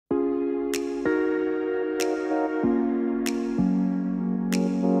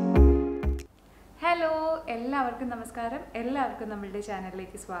Hello എല്ലാവർക്കും നമസ്കാരം എല്ലാവർക്കും നമ്മളുടെ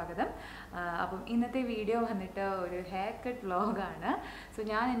ചാനലിലേക്ക് സ്വാഗതം. അപ്പം ഇന്നത്തെ വീഡിയോ വന്നിട്ട് ഒരു ഹെയർ കട്ട് വ്ലോഗാണ്. സോ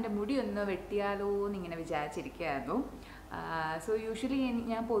ഞാൻ എൻ്റെ മുടി ഒന്ന് വെട്ടിയാലോ എന്നിങ്ങനെ വിചാരിച്ചിരിക്കുകയായിരുന്നു. സോ യൂഷ്വലി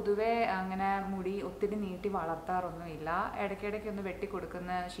ഞാൻ പൊതുവേ അങ്ങനെ മുടി ഒത്തിരി നീട്ടി വളർത്താറൊന്നുമില്ല. ഇടയ്ക്കിടയ്ക്ക് ഒന്ന്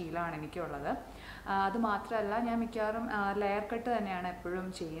വെട്ടിക്കൊടുക്കുന്ന ശീലമാണ് എനിക്കുള്ളത്. അതുമാത്രമല്ല ഞാൻ മിക്കവാറും ലെയർ കട്ട് തന്നെയാണ് എപ്പോഴും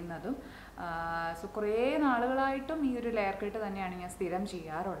ചെയ്യുന്നതും. സോ കുറേ നാളുകളായിട്ടും ഈ ഒരു ലെയർ കട്ട് തന്നെയാണ് ഞാൻ സ്ഥിരം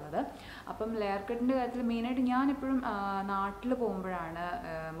ചെയ്യാറുള്ളത്. അപ്പം ലെയർ കട്ടിൻ്റെ കാര്യത്തിൽ മെയിനായിട്ട് ഞാനെപ്പോഴും നാട്ടിൽ പോകുമ്പോഴാണ്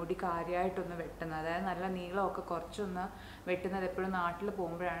മുടി കാര്യമായിട്ടൊന്ന് വെട്ടുന്നത്. അതായത് നല്ല നീളമൊക്കെ കുറച്ചൊന്ന് വെട്ടുന്നത് എപ്പോഴും നാട്ടിൽ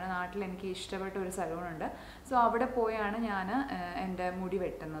പോകുമ്പോഴാണ്. നാട്ടിൽ എനിക്ക് ഇഷ്ടപ്പെട്ട ഒരു സലൂണുണ്ട്. സോ അവിടെ പോയാണ് ഞാൻ എൻ്റെ മുടി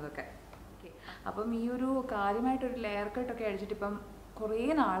വെട്ടുന്നതൊക്കെ. ഓക്കെ, അപ്പം ഈ ഒരു കാര്യമായിട്ടൊരു ലെയർ കട്ടൊക്കെ അടിച്ചിട്ടിപ്പം കുറേ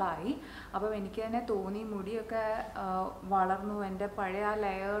നാളായി. അപ്പം എനിക്ക് തന്നെ തോന്നി മുടിയൊക്കെ വളർന്നു, എൻ്റെ പഴയ ആ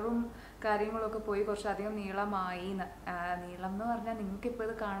ലെയറും കാര്യങ്ങളൊക്കെ പോയി കുറച്ചധികം നീളമായി. നീളം എന്ന് പറഞ്ഞാൽ നിങ്ങൾക്കിപ്പോൾ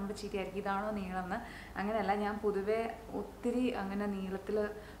ഇത് കാണുമ്പോൾ ചിരിയായിരിക്കും, ഇതാണോ നീളം എന്ന്. അങ്ങനെയല്ല, ഞാൻ പൊതുവേ ഒത്തിരി അങ്ങനെ നീളത്തിൽ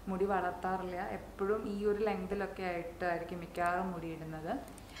മുടി വളർത്താറില്ല. എപ്പോഴും ഈ ഒരു ലെങ്തിലൊക്കെ ആയിട്ടായിരിക്കും മിക്കവാറും മുടി ഇടുന്നത്.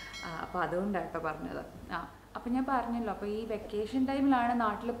 അപ്പോൾ അതുകൊണ്ടാട്ടോ പറഞ്ഞത്. അപ്പം ഞാൻ പറഞ്ഞല്ലോ, അപ്പോൾ ഈ വെക്കേഷൻ ടൈമിലാണ്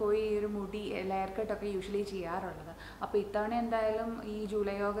നാട്ടിൽ പോയി ഈ ഒരു മുടി ലെയർ കട്ടൊക്കെ യൂഷ്വലി ചെയ്യാറുള്ളത്. അപ്പോൾ ഇത്തവണ എന്തായാലും ഈ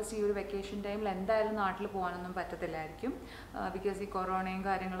ജൂലൈ ഓഗസ്റ്റ് ഈ ഒരു വെക്കേഷൻ ടൈമിൽ എന്തായാലും നാട്ടിൽ പോകാനൊന്നും പറ്റത്തില്ലായിരിക്കും. ബിക്കോസ് ഈ കൊറോണയും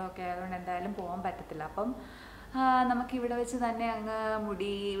കാര്യങ്ങളൊക്കെ ആയതുകൊണ്ട് എന്തായാലും പോകാൻ പറ്റത്തില്ല. അപ്പം നമുക്കിവിടെ വെച്ച് തന്നെ അങ്ങ്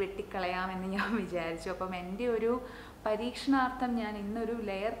മുടി വെട്ടിക്കളയാമെന്ന് ഞാൻ വിചാരിച്ചു. അപ്പം എൻ്റെ ഒരു പരീക്ഷണാർത്ഥം ഞാൻ ഇന്നൊരു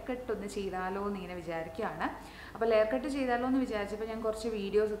ലെയർ കട്ട് ഒന്ന് ചെയ്താലോ എന്നിങ്ങനെ വിചാരിക്കുകയാണ്. അപ്പോൾ ലെയർ കട്ട് ചെയ്താലോ എന്ന് വിചാരിച്ചപ്പോൾ ഞാൻ കുറച്ച്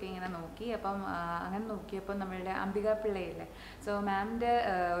വീഡിയോസൊക്കെ ഇങ്ങനെ നോക്കി. അപ്പം അങ്ങനെ നോക്കിയപ്പോൾ നമ്മളുടെ അംബിക പിള്ളയില്ലേ, സോ മാമിൻ്റെ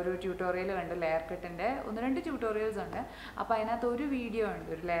ഒരു ട്യൂട്ടോറിയൽ കണ്ടു ലെയർ കട്ടിൻ്റെ. 1-2 ട്യൂട്ടോറിയൽസ് ഉണ്ട്. അപ്പോൾ അതിനകത്ത് ഒരു വീഡിയോ ഉണ്ട്,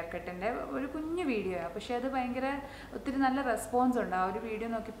 ഒരു ലെയർ കട്ടിൻ്റെ ഒരു കുഞ്ഞു വീഡിയോയാണ്. പക്ഷേ അത് ഭയങ്കര ഒത്തിരി നല്ല റെസ്പോൺസ് ഉണ്ട്. ആ ഒരു വീഡിയോ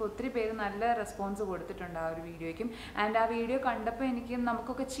നോക്കിയപ്പോൾ ഒത്തിരി പേര് നല്ല റെസ്പോൺസ് കൊടുത്തിട്ടുണ്ട് ആ ഒരു വീഡിയോയ്ക്കും. ആൻഡ് ആ വീഡിയോ കണ്ടപ്പോൾ എനിക്ക്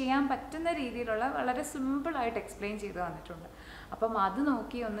നമുക്കൊക്കെ ചെയ്യാൻ പറ്റുന്ന രീതിയിലുള്ള വളരെ സിമ്പിളായിട്ട് എക്സ്പ്ലെയിൻ ചെയ്ത് തന്നിട്ടുണ്ട്. അപ്പം അത്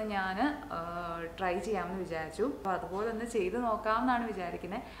നോക്കി ഒന്ന് ഞാൻ ട്രൈ ചെയ്യാമെന്ന് വിചാരിച്ചു. അപ്പോൾ അതുപോലെ ഒന്ന് ചെയ്ത് നോക്കാമെന്നാണ്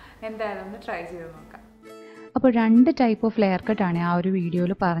വിചാരിക്കുന്നത്. എന്തായാലും ഒന്ന് ട്രൈ ചെയ്ത് നോക്കാം. അപ്പോൾ 2 ടൈപ്പ് ഓഫ് ലെയർ കട്ടാണ് ആ ഒരു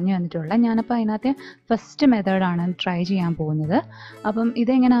വീഡിയോയിൽ പറഞ്ഞു തന്നിട്ടുള്ളത്. ഞാനപ്പോൾ അതിനകത്ത് ഫസ്റ്റ് മെത്തേഡാണ് ട്രൈ ചെയ്യാൻ പോകുന്നത്. അപ്പം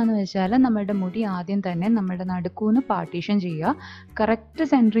ഇതെങ്ങനെയാണെന്ന് വെച്ചാൽ, നമ്മളുടെ മുടി ആദ്യം തന്നെ നമ്മുടെ നടുക്കൂന്ന് പാർട്ടീഷൻ ചെയ്യുക. കറക്റ്റ്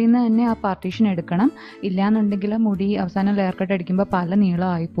സെൻറ്ററിൽ നിന്ന് തന്നെ ആ പാർട്ടീഷൻ എടുക്കണം. ഇല്ലയെന്നുണ്ടെങ്കിൽ മുടി അവസാനം ലെയർ കട്ട് അടിക്കുമ്പോൾ പല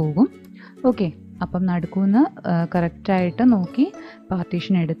നീളമായി പോകും. ഓക്കെ, അപ്പം നടുക്കൂന്ന് കറക്റ്റായിട്ട് നോക്കി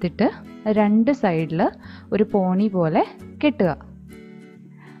പാർട്ടീഷൻ എടുത്തിട്ട് 2 സൈഡിൽ ഒരു പോണി പോലെ കെട്ടുക.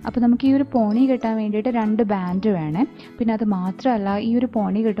 അപ്പോൾ നമുക്ക് ഈ ഒരു പോണി കെട്ടാൻ വേണ്ടിയിട്ട് 2 ബാൻഡ് വേണം. പിന്നെ അത് മാത്രമല്ല, ഈ ഒരു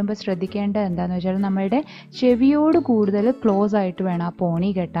പോണി കെട്ടുമ്പോൾ ശ്രദ്ധിക്കേണ്ടത് എന്താണെന്ന് വെച്ചാൽ, നമ്മളുടെ ചെവിയോട് കൂടുതൽ ക്ലോസ് ആയിട്ട് വേണം ആ പോണി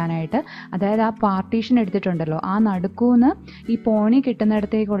കെട്ടാനായിട്ട്. അതായത് ആ പാർട്ടീഷൻ എടുത്തിട്ടുണ്ടല്ലോ, ആ നടുക്കൂന്ന് ഈ പോണി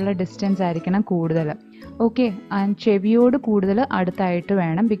കെട്ടുന്നിടത്തേക്കുള്ള ഡിസ്റ്റൻസ് ആയിരിക്കണം കൂടുതൽ. ഓക്കെ, ചെവിയോട് കൂടുതൽ അടുത്തായിട്ട്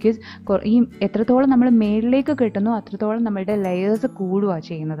വേണം. ബിക്കോസ് ഈ എത്രത്തോളം നമ്മൾ മേളിലേക്ക് കെട്ടുന്നു അത്രത്തോളം നമ്മളുടെ ലെയേഴ്സ് കൂടുകയാണ്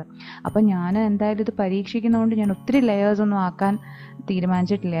ചെയ്യുന്നത്. അപ്പം ഞാൻ എന്തായാലും ഇത് പരീക്ഷിക്കുന്നതുകൊണ്ട് ഞാൻ ഒത്തിരി ലെയേഴ്സൊന്നും ആക്കാൻ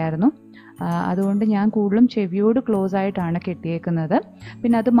തീരുമാനിച്ചിട്ടില്ലായിരുന്നു. അതുകൊണ്ട് ഞാൻ കൂടുതലും ചെവിയോട് ക്ലോസ് ആയിട്ടാണ് കെട്ടിയേക്കുന്നത്.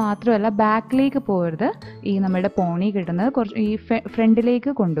 പിന്നെ അത് മാത്രമല്ല, ബാക്കിലേക്ക് പോകരുത്. ഈ നമ്മുടെ പോണി കെട്ടുന്നത് കുറച്ച് ഈ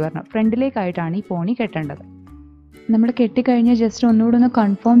ഫ്രണ്ടിലേക്ക് കൊണ്ടുവരണം. ഫ്രണ്ടിലേക്കായിട്ടാണ് ഈ പോണി കെട്ടേണ്ടത്. നമ്മൾ കെട്ടിക്കഴിഞ്ഞ് ജസ്റ്റ് ഒന്നുകൂടെ ഒന്ന്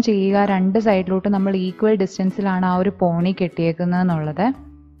കൺഫേം ചെയ്യുക, 2 സൈഡിലോട്ട് നമ്മൾ ഈക്വൽ ഡിസ്റ്റൻസിലാണ് ആ ഒരു പോണി കെട്ടിയേക്കുന്നത് എന്നുള്ളത്.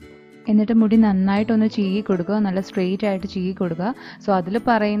 എന്നിട്ട് മുടി നന്നായിട്ടൊന്ന് ചീകി കൊടുക്കുക, നല്ല സ്ട്രെയിറ്റ് ആയിട്ട് ചീകി കൊടുക്കുക. സോ അതിൽ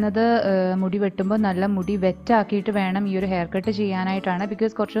പറയുന്നത് മുടി വെട്ടുമ്പോൾ നല്ല മുടി വെറ്റാക്കിയിട്ട് വേണം ഈ ഒരു ഹെയർ കട്ട് ചെയ്യാനായിട്ടാണ്.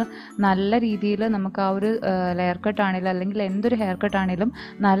 ബിക്കോസ് കുറച്ച് നല്ല രീതിയിൽ നമുക്ക് ആ ഒരു ലെയർ കട്ടാണെങ്കിലും അല്ലെങ്കിൽ എന്തൊരു ഹെയർ കട്ടാണെങ്കിലും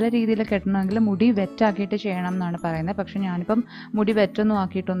നല്ല രീതിയിൽ കെട്ടണമെങ്കിൽ മുടി വെറ്റാക്കിയിട്ട് ചെയ്യണം എന്നാണ് പറയുന്നത്. പക്ഷെ ഞാനിപ്പം മുടി വെറ്റൊന്നും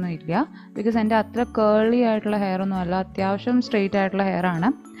ആക്കിയിട്ടൊന്നും ഇല്ല. ബിക്കോസ് എൻ്റെ അത്ര കേളി ആയിട്ടുള്ള ഹെയർ ഒന്നും അല്ല, അത്യാവശ്യം സ്ട്രെയിറ്റ് ആയിട്ടുള്ള ഹെയർ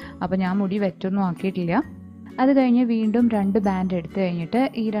ആണ്. അപ്പോൾ ഞാൻ മുടി വെറ്റൊന്നും ആക്കിയിട്ടില്ല. അത് കഴിഞ്ഞ് വീണ്ടും 2 ബാൻഡ് എടുത്തു കഴിഞ്ഞിട്ട്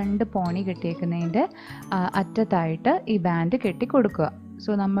ഈ 2 പോണി കെട്ടിയേക്കുന്നതിൻ്റെ അറ്റത്തായിട്ട് ഈ ബാൻഡ് കെട്ടി കൊടുക്കുക.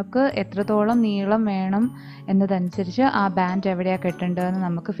 സോ നമുക്ക് എത്രത്തോളം നീളം വേണം എന്നതനുസരിച്ച് ആ ബാൻഡ് എവിടെയാണ് കെട്ടേണ്ടതെന്ന്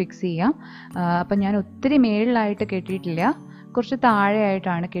നമുക്ക് ഫിക്സ് ചെയ്യാം. അപ്പം ഞാൻ ഒത്തിരി മേളിലായിട്ട് കെട്ടിയിട്ടില്ല, കുറച്ച്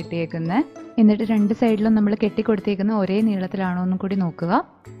താഴെയായിട്ടാണ് കെട്ടിയേക്കുന്നത്. എന്നിട്ട് 2 സൈഡിലും നമ്മൾ കെട്ടിക്കൊടുത്തേക്കുന്ന ഒരേ നീളത്തിലാണോ എന്നും കൂടി നോക്കുക.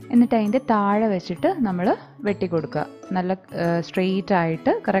 എന്നിട്ട് അതിൻ്റെ താഴെ വെച്ചിട്ട് നമ്മൾ വെട്ടിക്കൊടുക്കുക. നല്ല സ്ട്രെയിറ്റ്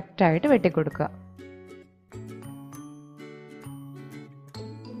ആയിട്ട് കറക്റ്റായിട്ട് വെട്ടിക്കൊടുക്കുക.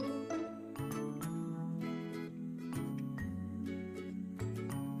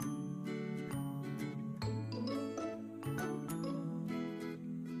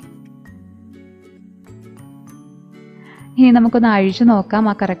 ഇനി നമുക്കൊന്ന് അഴിച്ചു നോക്കാം,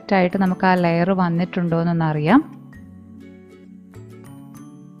 ആ കറക്റ്റായിട്ട് നമുക്ക് ആ ലെയർ വന്നിട്ടുണ്ടോ എന്നൊന്നറിയാം.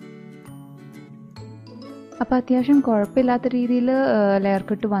 അപ്പോൾ അത്യാവശ്യം കുഴപ്പമില്ലാത്ത രീതിയിൽ ലെയർ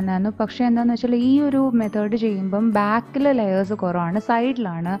കട്ട് വന്നായിരുന്നു. പക്ഷേ എന്താണെന്ന് വെച്ചാൽ ഈ ഒരു മെത്തേഡ് ചെയ്യുമ്പം ബാക്കിൽ ലെയേഴ്സ് കുറവാണ്,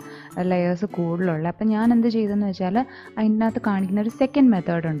 സൈഡിലാണ് ലെയേഴ്സ് കൂടുതലുള്ളത്. അപ്പം ഞാൻ എന്ത് ചെയ്തെന്ന് വെച്ചാൽ അതിനകത്ത് കാണിക്കുന്ന ഒരു സെക്കൻഡ്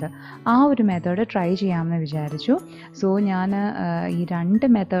മെത്തേഡുണ്ട്, ആ ഒരു മെത്തേഡ് ട്രൈ ചെയ്യാമെന്ന് വിചാരിച്ചു. സോ ഞാൻ ഈ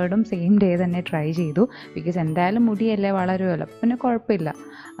 2 മെത്തേഡും സെയിം ഡേ തന്നെ ട്രൈ ചെയ്തു. ബിക്കോസ് എന്തായാലും മുടിയല്ലേ വളരുമല്ലോ, പിന്നെ കുഴപ്പമില്ല.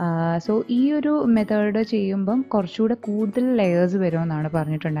 സോ ഈ ഒരു മെത്തേഡ് ചെയ്യുമ്പം കുറച്ചുകൂടെ കൂടുതൽ ലെയേഴ്സ് വരുമെന്നാണ്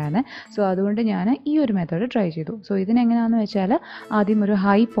പറഞ്ഞിട്ടുണ്ടായിരുന്നത്. സോ അതുകൊണ്ട് ഞാൻ ഈ ഒരു മെത്തേഡ് ട്രൈ ചെയ്തു. സോ ഇതിനെങ്ങനെയാണെന്ന് വെച്ചാൽ ആദ്യം ഒരു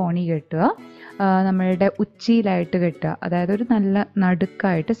ഹൈ പോണി കെട്ടുക, നമ്മളുടെ ഉച്ചിയിലായിട്ട് കെട്ടുക, അതായത് ഒരു നല്ല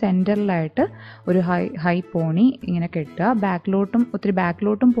നടുക്കായിട്ട് സെൻറ്ററിലായിട്ട് ഒരു ഹൈ പോണി ഇങ്ങനെ കെട്ടുക. ഒത്തിരി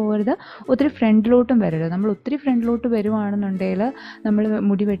ബാക്കിലോട്ടും പോകരുത്, ഒത്തിരി ഫ്രണ്ടിലോട്ടും വരരുത്. നമ്മൾ ഒത്തിരി ഫ്രണ്ടിലോട്ട് വരുവാണെന്നുണ്ടെങ്കിൽ നമ്മൾ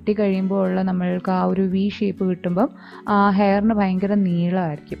മുടി വെട്ടി കഴിയുമ്പോൾ ഉള്ള നമ്മൾക്ക് ആ ഒരു വി ഷേപ്പ് കിട്ടുമ്പം ആ ഹെയറിന് ഭയങ്കര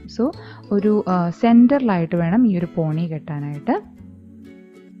നീളമായിരിക്കും. സോ ഒരു സെൻറ്ററിലായിട്ട് വേണം ഈ ഒരു പോണി കെട്ടാനായിട്ട്.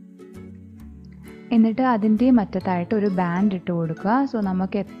 എന്നിട്ട് അതിൻ്റെ മറ്റത്തായിട്ട് ഒരു ബാൻഡ് ഇട്ട് കൊടുക്കുക. സോ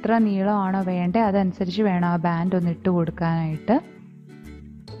നമുക്ക് എത്ര നീളമാണോ വേണ്ടത് അതനുസരിച്ച് വേണം ആ ബാൻഡ് ഒന്ന് ഇട്ട് കൊടുക്കാനായിട്ട്.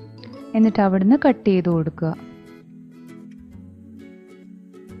 എന്നിട്ട് അവിടുന്ന് കട്ട് ചെയ്ത് കൊടുക്കുക.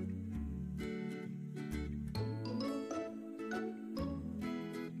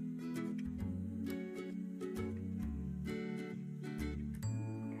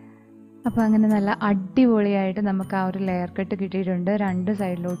 അപ്പോൾ അങ്ങനെ നല്ല അടിപൊളിയായിട്ട് നമുക്ക് ആ ഒരു ലെയർ കട്ട് കിട്ടിയിട്ടുണ്ട്. 2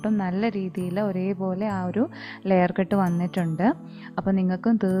 സൈഡിലോട്ടും നല്ല രീതിയിൽ ഒരേപോലെ ആ ഒരു ലെയർ കട്ട് വന്നിട്ടുണ്ട്. അപ്പോൾ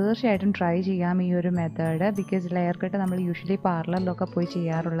നിങ്ങൾക്കും തീർച്ചയായിട്ടും ട്രൈ ചെയ്യാം ഈ ഒരു മെത്തേഡ്. ബിക്കോസ് ലെയർ കട്ട് നമ്മൾ യൂഷ്വലി പാർലറിലൊക്കെ പോയി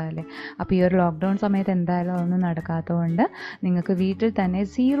ചെയ്യാറുള്ളതല്ലേ. അപ്പോൾ ഈ ഒരു ലോക്ക്ഡൗൺ സമയത്ത് എന്തായാലും അതൊന്നും നടക്കാത്തതുകൊണ്ട് നിങ്ങൾക്ക് വീട്ടിൽ തന്നെ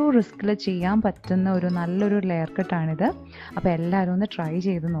 0 റിസ്കിൽ ചെയ്യാൻ പറ്റുന്ന ഒരു നല്ലൊരു ലെയർ കട്ടാണിത്. അപ്പോൾ എല്ലാവരും ഒന്ന് ട്രൈ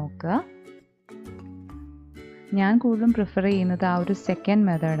ചെയ്ത് നോക്കുക. ഞാൻ കൂടുതലും പ്രിഫർ ചെയ്യുന്നത് ആ ഒരു സെക്കൻഡ്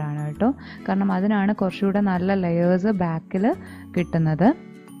മെത്തേഡാണ് കേട്ടോ, കാരണം അതിനാണ് കുറച്ചുകൂടെ നല്ല ലെയേഴ്സ് ബാക്കിൽ കിട്ടുന്നത്.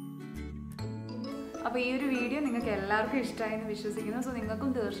 അപ്പോൾ ഈ ഒരു വീഡിയോ നിങ്ങൾക്ക് എല്ലാവർക്കും ഇഷ്ടമായി എന്ന് വിശ്വസിക്കുന്നു. സോ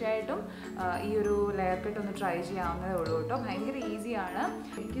നിങ്ങൾക്കും തീർച്ചയായിട്ടും ഈ ഒരു ലെയർ കട്ട് ഒന്ന് ട്രൈ ചെയ്യാവുന്നതേ ഉള്ളൂ കേട്ടോ. ഭയങ്കര ഈസിയാണ്.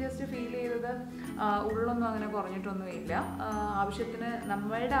 എനിക്ക് ജസ്റ്റ് ഫീൽ ചെയ്തത് ഉള്ളൊന്നും അങ്ങനെ കുറഞ്ഞിട്ടൊന്നുമില്ല.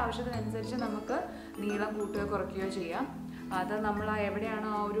 നമ്മളുടെ ആവശ്യത്തിനനുസരിച്ച് നമുക്ക് നീളം കൂട്ടുകയോ കുറയ്ക്കുകയോ ചെയ്യാം. അത് നമ്മൾ എവിടെയാണോ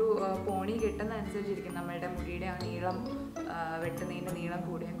ആ ഒരു പോണി കിട്ടുന്ന അനുസരിച്ചിരിക്കും നമ്മളുടെ മുടിയുടെ ആ നീളം, വെട്ടുന്നതിൻ്റെ നീളം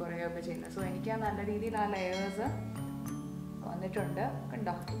കൂടുകയും കുറയുകയൊക്കെ ചെയ്യുന്നത്. സോ എനിക്ക് ആ നല്ല രീതിയിൽ ആ ലെയേഴ്സ് വന്നിട്ടുണ്ട്,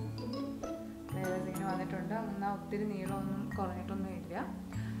 കണ്ടോ, ലെയേഴ്സ് ഇങ്ങനെ വന്നിട്ടുണ്ട്. എന്നാൽ ഒത്തിരി നീളമൊന്നും കുറഞ്ഞിട്ടൊന്നും ഇല്ല.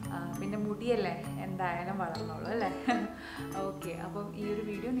 പിന്നെ മുടിയല്ലേ, എന്തായാലും വളർന്നോളൂ അല്ലേ. ഓക്കെ, അപ്പം ഈ ഒരു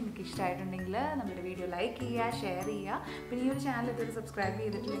വീഡിയോ നിങ്ങൾക്ക് ഇഷ്ടമായിട്ടുണ്ടെങ്കിൽ നമ്മുടെ വീഡിയോ ലൈക്ക് ചെയ്യുക, ഷെയർ ചെയ്യുക. പിന്നെ ഈ ഒരു ചാനൽ ഇതുവരെ സബ്സ്ക്രൈബ്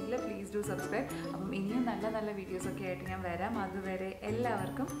ചെയ്തിട്ടില്ലെങ്കിൽ പ്ലീസ് ഡു സബ്സ്ക്രൈബ്. അപ്പം ഇനിയും നല്ല നല്ല വീഡിയോസൊക്കെ ആയിട്ട് ഞാൻ വരാം. അതുവരെ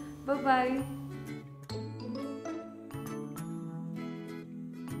എല്ലാവർക്കും ബൈ.